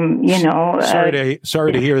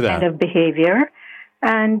 sorry to hear that kind of behavior.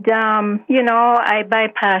 And, I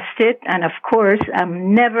bypassed it. And of course,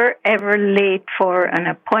 I'm never, ever late for an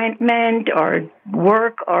appointment or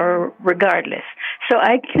work or regardless. So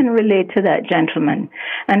I can relate to that gentleman.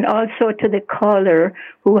 And also to the caller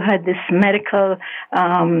who had this medical,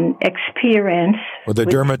 experience. With the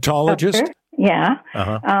dermatologist? Doctor. Yeah.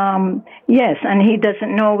 Uh-huh. Yes, and he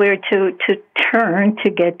doesn't know where to turn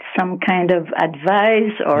to get some kind of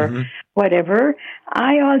advice or whatever.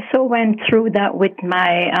 I also went through that with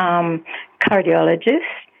my cardiologist.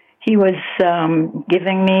 He was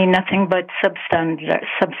giving me nothing but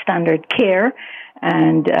substandard care,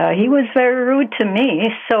 and he was very rude to me.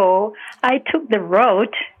 So I took the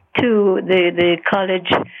route to the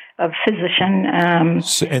College of Physicians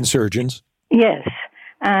and Surgeons. Yes.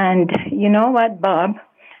 And you know what, Bob?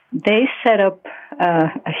 They set up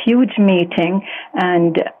a huge meeting,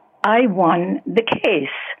 and I won the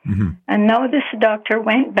case. Mm-hmm. And now this doctor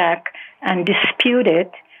went back and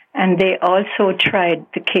disputed, and they also tried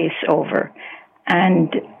the case over.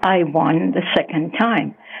 And I won the second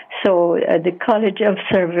time. So the College of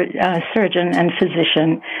Surgeon and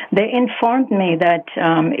Physician, they informed me that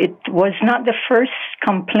it was not the first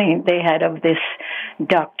complaint they had of this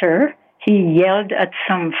doctor. He yelled at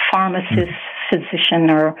some pharmacist,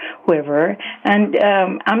 physician, or whoever. And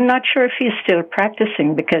I'm not sure if he's still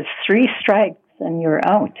practicing because 3 strikes and you're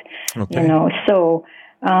out. Okay. So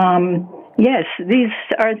yes, these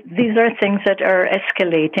are things that are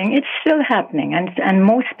escalating. It's still happening, and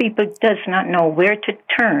most people does not know where to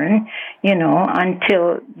turn,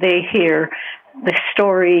 until they hear the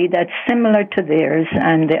story that's similar to theirs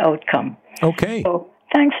and the outcome. Okay. So,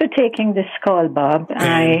 thanks for taking this call, Bob.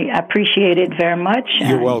 I appreciate it very much.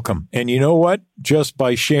 You're welcome. And you know what? Just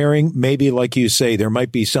by sharing, maybe like you say, there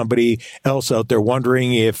might be somebody else out there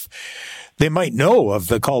wondering if they might know of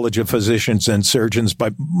the College of Physicians and Surgeons,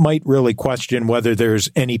 but might really question whether there's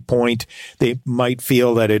any point. They might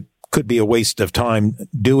feel that it could be a waste of time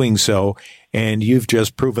doing so. And you've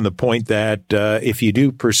just proven the point that if you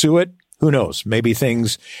do pursue it, who knows? Maybe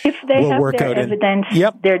things will work out. If they have their evidence,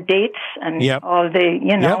 their dates, and all the,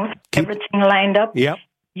 everything lined up,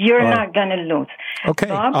 you're not going to lose. Okay.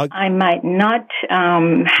 Bob, I might not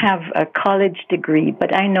have a college degree,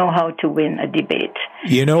 but I know how to win a debate.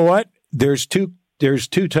 You know what? There's two there's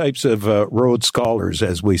two types of Rhodes Scholars,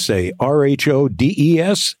 as we say,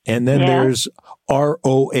 RHODES, and then there's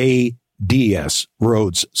ROADS,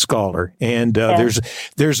 Rhodes Scholar. And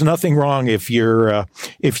there's nothing wrong if you're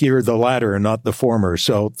the latter and not the former.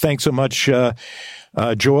 So thanks so much,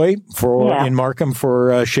 Joy in Markham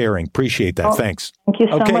for sharing. Appreciate that. Thanks. Thank you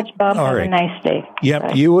so much, Bob. All Have right. a nice day. Yep,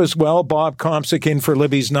 Bye. you as well. Bob Komsic in for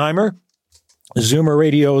Libby Znaimer. Zoomer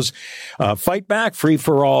Radio's Fight Back, Free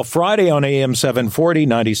for All Friday on AM 740,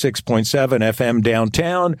 96.7 FM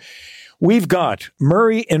downtown. We've got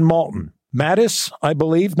Murray in Malton, Mattis, I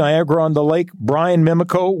believe, Niagara-on-the-Lake, Brian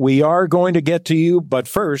Mimico. We are going to get to you, but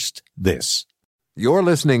first, this. You're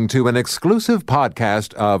listening to an exclusive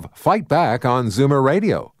podcast of Fight Back on Zoomer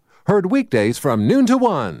Radio. Heard weekdays from noon to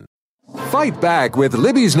 1. Fight Back with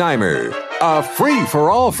Libby Znaimer, a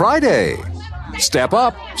free-for-all Friday. Step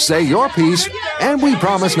up, say your piece, and we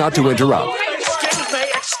promise not to interrupt.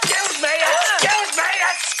 Excuse me!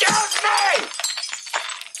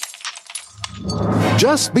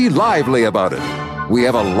 Just be lively about it. We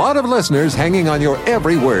have a lot of listeners hanging on your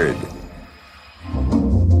every word.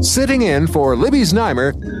 Sitting in for Libby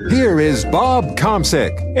Znaimer, here is Bob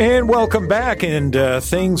Komsic. And welcome back. And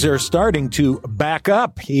things are starting to back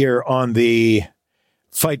up here on the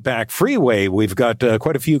Fight Back Freeway. We've got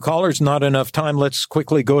quite a few callers, not enough time. Let's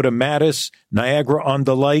quickly go to Mattis,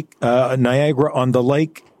 Niagara-on-the-Lake.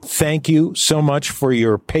 Niagara-on-the-Lake, thank you so much for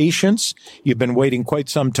your patience. You've been waiting quite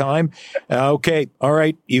some time. Okay, all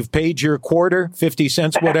right. You've paid your quarter, 50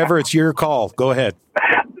 cents, whatever. It's your call. Go ahead.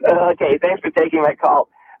 Okay, thanks for taking my call.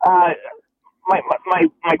 My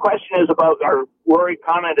question is about, our worry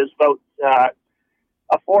comment is about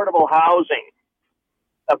affordable housing.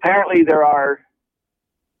 Apparently there are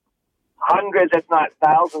hundreds, if not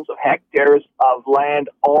thousands, of hectares of land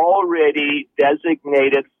already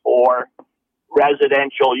designated for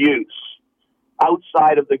residential use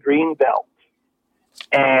outside of the Greenbelt.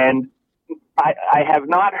 And I have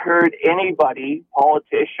not heard anybody,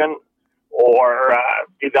 politician or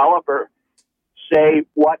developer, say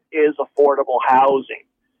what is affordable housing.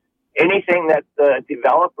 Anything that the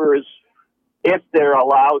developers, if they're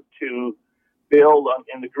allowed to build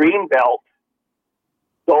in the Greenbelt,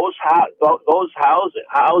 those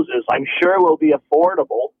houses, I'm sure, will be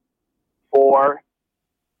affordable for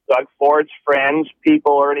Doug Ford's friends,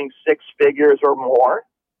 people earning six figures or more.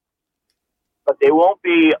 But they won't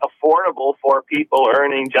be affordable for people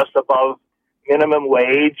earning just above minimum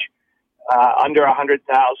wage, under $100,000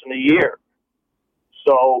 a year.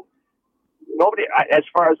 So nobody, as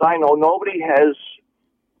far as I know, nobody has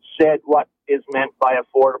said what is meant by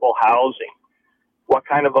affordable housing. What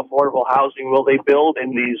kind of affordable housing will they build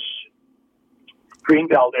in these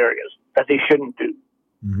Greenbelt areas that they shouldn't do?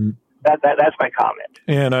 Mm-hmm. That's my comment.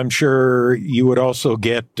 And I'm sure you would also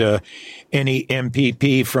get any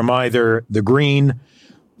MPP from either the Green,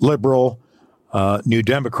 Liberal, New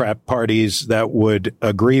Democrat parties that would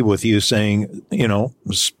agree with you, saying,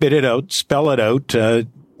 spit it out, spell it out,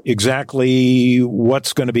 exactly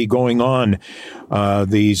what's going to be going on,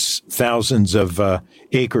 these thousands of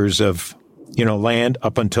acres of land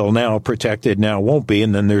up until now protected, now won't be.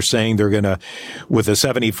 And then they're saying they're going to, with the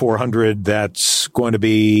 7,400 that's going to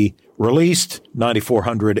be released,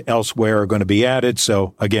 9,400 elsewhere are going to be added.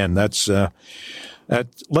 So again, let's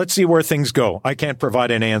see where things go. I can't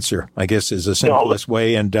provide an answer, I guess, is the simplest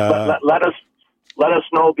way. And let us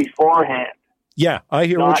know beforehand. Yeah, I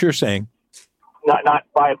hear what you're saying. Not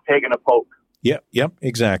by a pig and a poke. Yep,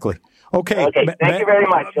 exactly. Okay, thank you very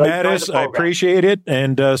much. Mattis, I appreciate it,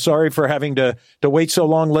 and sorry for having to wait so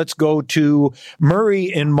long. Let's go to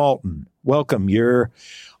Murray in Malton. Welcome. You're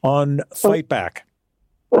on Fight Back.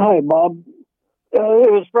 Hi, Bob.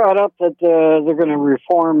 It was brought up that they're going to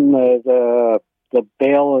reform the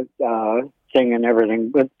bail thing and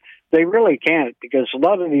everything, but they really can't, because a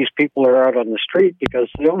lot of these people are out on the street because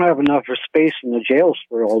they don't have enough space in the jails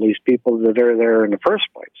for all these people that are there in the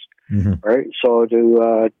first place. Mm-hmm. Right? So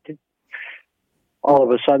to all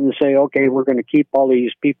of a sudden say, okay, we're going to keep all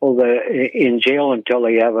these people in jail until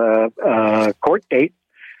they have a court date,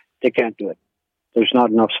 they can't do it. There's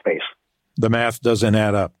not enough space. The math doesn't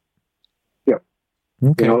add up. Yeah.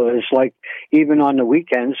 Okay. It's like even on the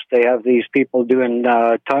weekends, they have these people doing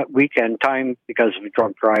weekend time because of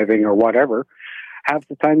drunk driving or whatever. Half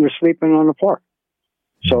the time they're sleeping on the floor.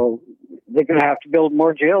 So they're going to have to build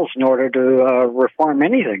more jails in order to reform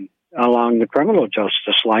anything along the criminal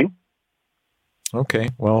justice line. Okay.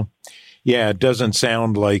 Well, yeah, it doesn't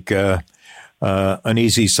sound like an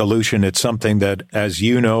easy solution. It's something that, as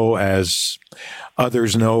you know, as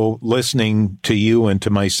others know, listening to you and to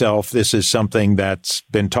myself, this is something that's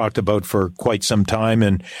been talked about for quite some time.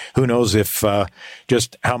 And who knows if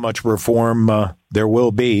just how much reform there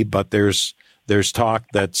will be, but there's talk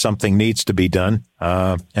that something needs to be done.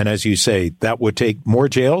 And as you say, that would take more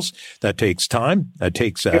jails. That takes time. That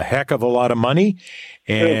takes a heck of a lot of money.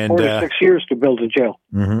 And 4 to 6 years to build a jail.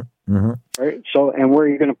 Mm-hmm, mm-hmm. Right. So, and where are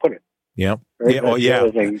you going to put it? Yeah. Right? Yeah. Oh, yeah.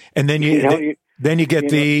 And then then you get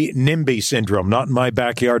the know, NIMBY syndrome. Not in my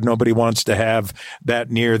backyard. Nobody wants to have that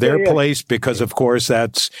near their place because, of course,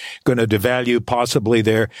 that's going to devalue possibly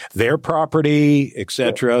their property,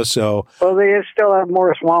 etc. Yeah. So, well, they still have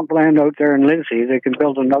more swampland out there in Lindsay. They can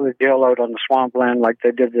build another jail out on the swampland like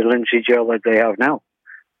they did the Lindsay jail that they have now.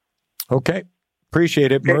 Okay,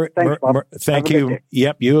 appreciate it. Okay, thanks, Bob. Thank you.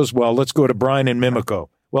 Yep, you as well. Let's go to Brian in Mimico.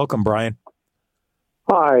 Welcome, Brian.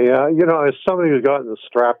 Hi, as somebody who's gotten the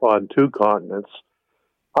strap on 2 continents,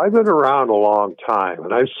 I've been around a long time,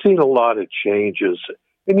 and I've seen a lot of changes.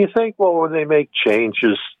 And you think, well, when they make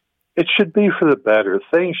changes, it should be for the better.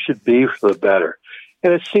 Things should be for the better.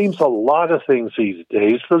 And it seems a lot of things these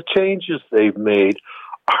days, the changes they've made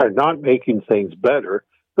are not making things better.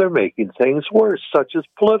 They're making things worse, such as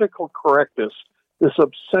political correctness, this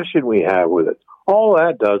obsession we have with it. All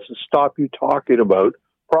that does is stop you talking about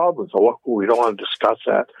problems. Oh, we don't want to discuss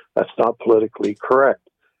that. That's not politically correct.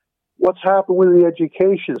 What's happened with the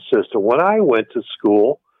education system? When I went to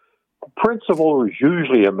school, the principal was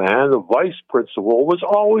usually a man. The vice principal was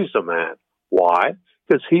always a man. Why?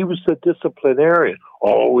 Because he was the disciplinarian.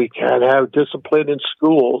 Oh, we can't have discipline in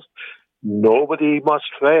schools. Nobody must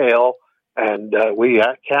fail. And we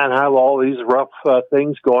can't have all these rough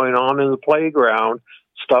things going on in the playground,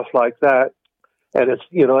 stuff like that. And it's,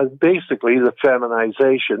 it's basically the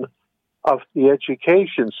feminization of the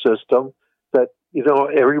education system that,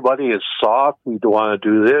 everybody is soft. We don't want to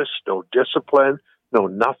do this, no discipline, no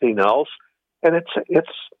nothing else. And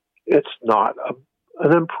it's not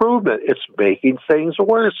an improvement. It's making things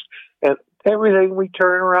worse. And everything we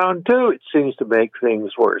turn around do, it seems to make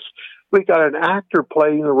things worse. We got an actor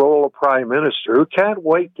playing the role of prime minister who can't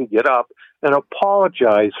wait to get up and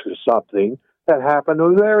apologize for something that happened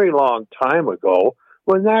a very long time ago,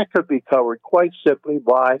 when that could be covered quite simply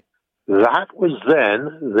by, that was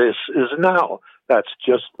then, this is now. That's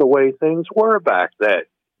just the way things were back then.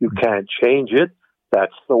 You can't change it.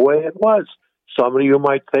 That's the way it was. Somebody you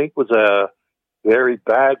might think was a very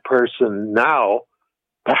bad person now,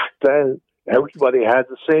 back then, everybody had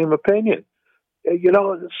the same opinion.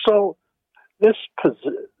 So this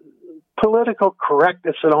political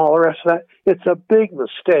correctness and all the rest of that, it's a big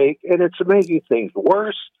mistake, and it's making things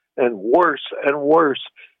worse and worse and worse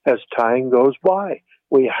as time goes by.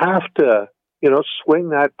 We have to, swing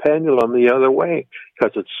that pendulum the other way,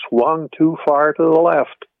 because it's swung too far to the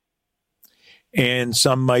left. And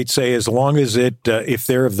some might say, as long as if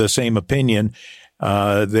they're of the same opinion,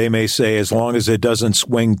 they may say, as long as it doesn't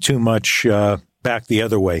swing too much back the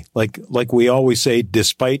other way. Like we always say,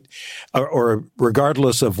 despite or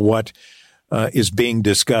regardless of what is being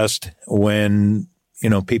discussed, when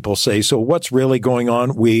people say, so what's really going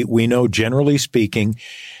on? We know, generally speaking,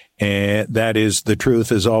 and that is, the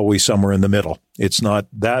truth is always somewhere in the middle. It's not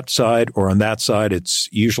that side or on that side. It's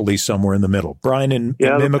usually somewhere in the middle. Brian in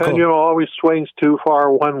Mimico. The pendulum always swings too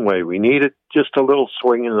far one way. We need it just a little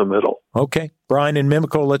swing in the middle. Okay. Brian in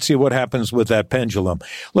Mimico, let's see what happens with that pendulum.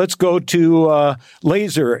 Let's go to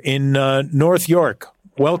Laser in North York.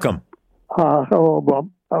 Welcome. Hello,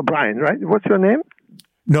 Bob. Brian, right? What's your name?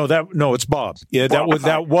 No, it's Bob. Yeah,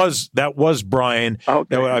 that was Brian.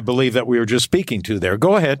 Okay. I believe that we were just speaking to there.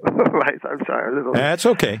 Go ahead. Right, I'm sorry. That's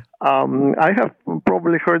okay. I have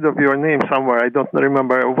probably heard of your name somewhere. I don't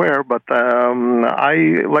remember where, but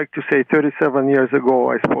I like to say 37 years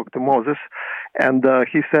ago I spoke to Moses, and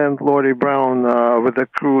he sent Laurie Brown with a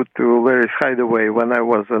crew to Larry's Hideaway when I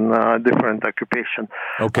was in a different occupation.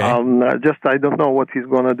 Okay. I don't know what he's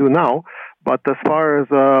going to do now. But as far as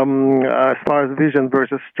vision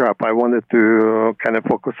versus strap, I wanted to kind of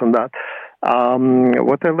focus on that.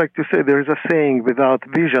 What I like to say, there's a saying: without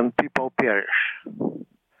vision, people perish.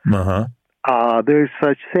 There is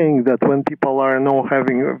such thing that when people are now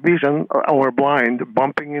having vision or blind,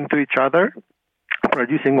 bumping into each other,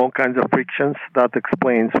 producing all kinds of frictions, that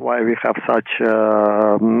explains why we have such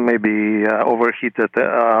overheated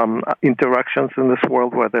interactions in this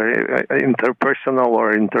world, whether interpersonal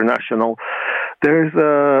or international. There is,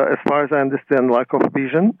 as far as I understand, lack of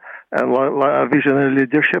vision. and visionary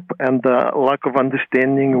leadership, and lack of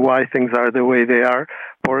understanding why things are the way they are.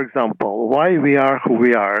 For example, why we are who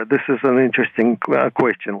we are. This is an interesting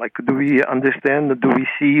question. Like, do we understand? Do we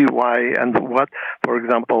see why and what? For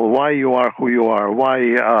example, why you are who you are? Why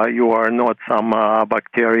you are not some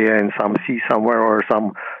bacteria in some sea somewhere, or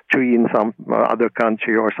some tree in some other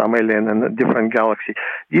country, or some alien in a different galaxy?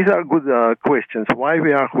 These are good questions. Why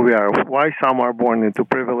we are who we are? Why some are born into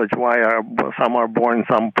privilege? Why some are born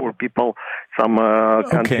some poor people, some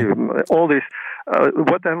country? All this.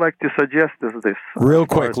 What I'd like to suggest is this. Real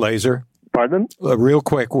quick, Laser. Pardon? Real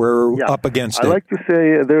quick, we're up against it. I like to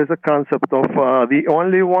say there's a concept of the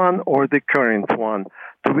only one or the current one.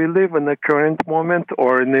 Do we live in the current moment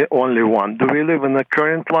or in the only one? Do we live in the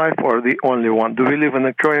current life or the only one? Do we live in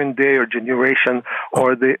the current day or generation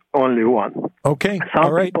or the only one? Okay.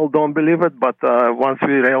 Some people don't believe it, but once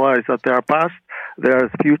we realize that there are past,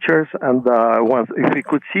 there's futures, and if we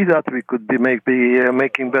could see that, we could be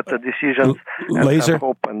making better decisions and Laser? have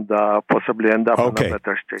hope and possibly end up in a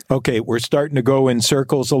better state. Okay, we're starting to go in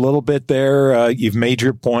circles a little bit there. You've made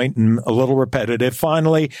your point and a little repetitive.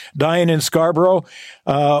 Finally, Diane in Scarborough,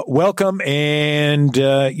 welcome, and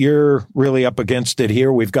you're really up against it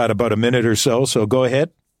here. We've got about a minute or so go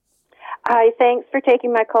ahead. Hi, thanks for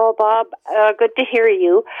taking my call, Bob. Good to hear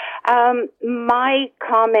you. My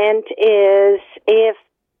comment is, if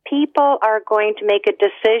people are going to make a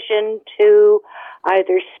decision to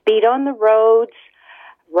either speed on the roads,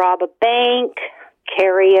 rob a bank,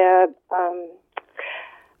 carry an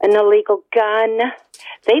illegal gun,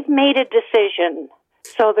 they've made a decision.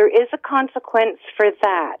 So there is a consequence for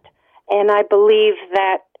that. And I believe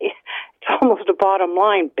that it's almost a bottom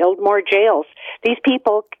line. Build more jails. These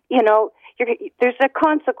people, there's a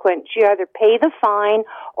consequence. You either pay the fine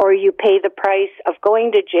or you pay the price of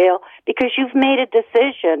going to jail because you've made a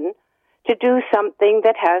decision to do something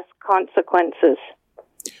that has consequences.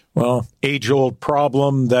 Well, age-old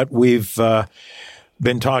problem that we've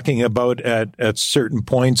been talking about at certain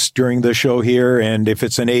points during the show here. And if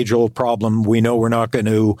it's an age-old problem, we know we're not going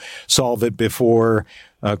to solve it before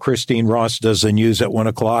Christine Ross does the news at 1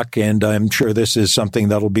 o'clock. And I'm sure this is something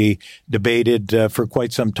that'll be debated for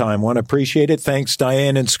quite some time. Want to appreciate it. Thanks,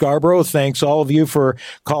 Diane in Scarborough. Thanks all of you for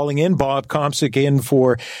calling in. Bob Komsic in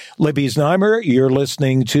for Libby Znaimer. You're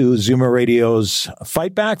listening to Zoomer Radio's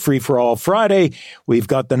Fight Back, Free for All Friday. We've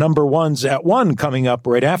got the number ones at 1 coming up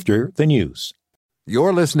right after the news.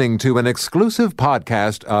 You're listening to an exclusive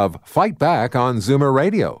podcast of Fight Back on Zoomer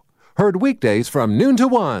Radio. Heard weekdays from noon to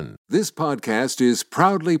 1. This podcast is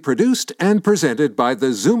proudly produced and presented by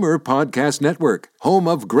the Zoomer Podcast Network, home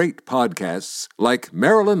of great podcasts like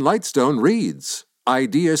Marilyn Lightstone Reads,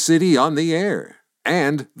 Idea City on the Air,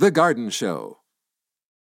 and The Garden Show.